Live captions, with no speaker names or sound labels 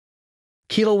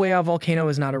Kilauea Volcano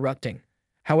is not erupting.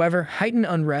 However, heightened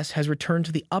unrest has returned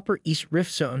to the Upper East Rift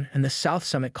Zone and the South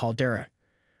Summit caldera.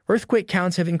 Earthquake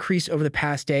counts have increased over the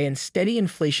past day and steady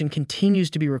inflation continues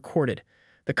to be recorded.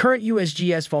 The current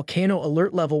USGS volcano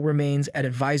alert level remains at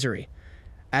advisory.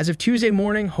 As of Tuesday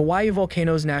morning, Hawaii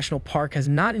Volcanoes National Park has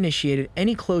not initiated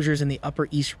any closures in the Upper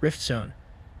East Rift Zone.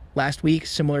 Last week,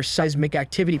 similar seismic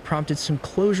activity prompted some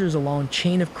closures along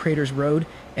Chain of Craters Road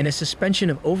and a suspension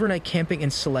of overnight camping in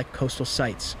select coastal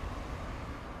sites.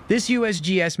 This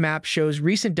USGS map shows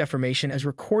recent deformation as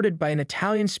recorded by an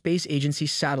Italian space agency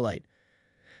satellite.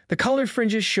 The colored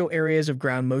fringes show areas of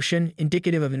ground motion,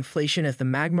 indicative of inflation as the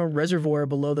magma reservoir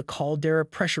below the caldera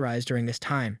pressurized during this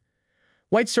time.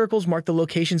 White circles mark the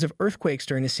locations of earthquakes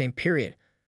during the same period.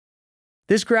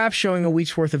 This graph, showing a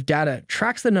week's worth of data,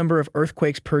 tracks the number of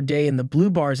earthquakes per day in the blue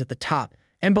bars at the top,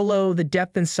 and below the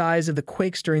depth and size of the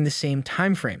quakes during the same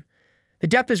time frame. The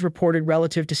depth is reported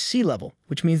relative to sea level,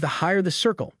 which means the higher the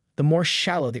circle, the more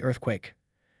shallow the earthquake.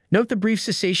 Note the brief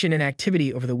cessation in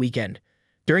activity over the weekend.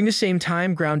 During the same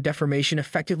time, ground deformation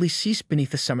effectively ceased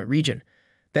beneath the summit region.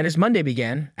 Then as Monday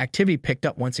began, activity picked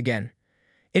up once again.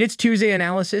 In its Tuesday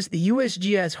analysis, the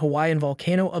USGS Hawaiian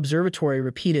Volcano Observatory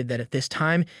repeated that at this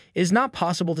time, it is not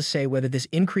possible to say whether this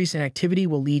increase in activity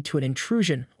will lead to an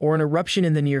intrusion or an eruption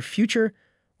in the near future,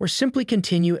 or simply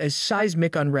continue as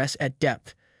seismic unrest at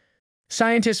depth.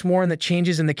 Scientists warn that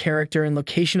changes in the character and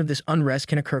location of this unrest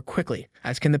can occur quickly,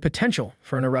 as can the potential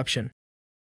for an eruption.